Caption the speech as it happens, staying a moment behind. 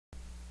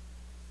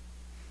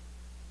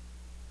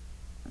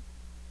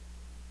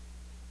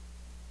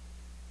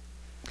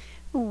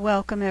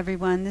Welcome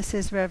everyone. This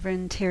is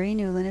Reverend Terry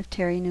Newland of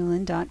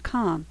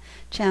terrynewland.com,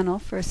 channel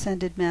for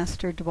Ascended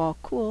Master Dwal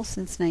Kul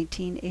since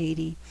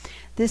 1980.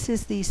 This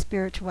is the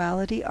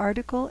spirituality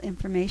article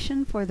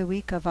information for the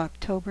week of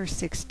October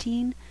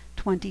 16,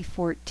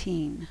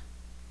 2014.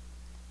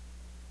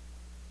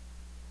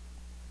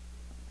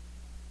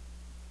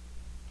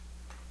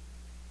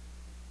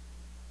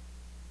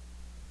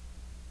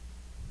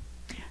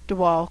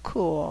 Dwal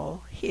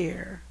Kul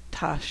here,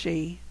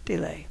 Tashi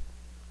delay.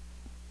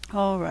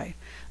 All right,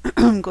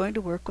 I'm going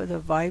to work with a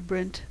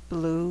vibrant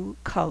blue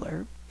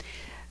color.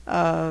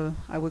 I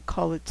would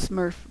call it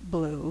Smurf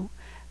blue,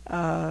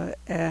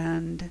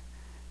 and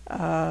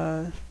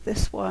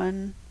this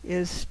one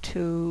is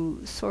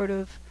to sort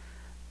of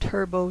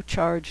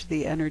turbocharge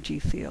the energy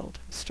field.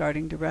 I'm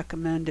starting to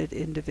recommend it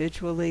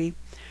individually,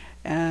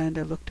 and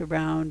I looked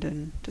around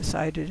and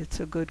decided it's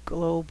a good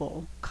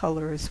global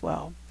color as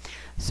well.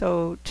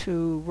 So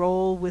to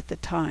roll with the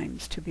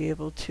times, to be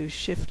able to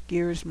shift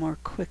gears more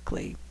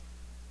quickly,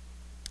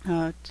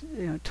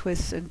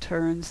 twists and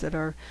turns that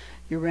our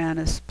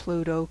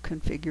Uranus-Pluto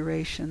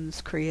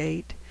configurations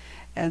create,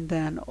 and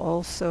then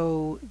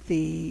also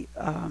the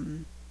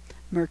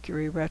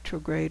Mercury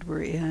retrograde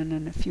we're in,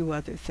 and a few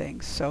other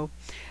things. So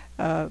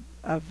a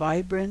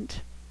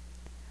vibrant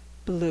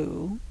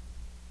blue,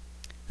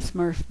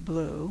 Smurf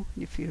blue,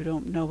 if you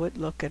don't know it,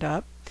 look it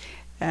up,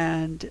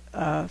 and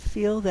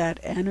feel that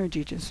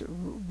energy just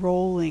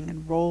rolling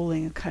and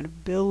rolling and kind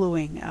of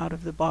billowing out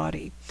of the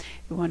body.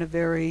 You want a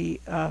very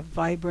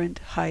vibrant,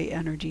 high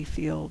energy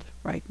field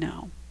right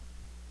now.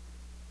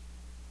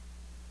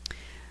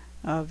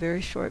 A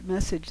very short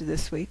message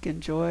this week.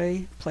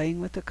 Enjoy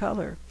playing with the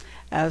color.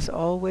 As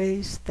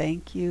always,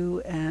 thank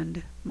you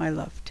and my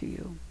love to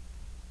you.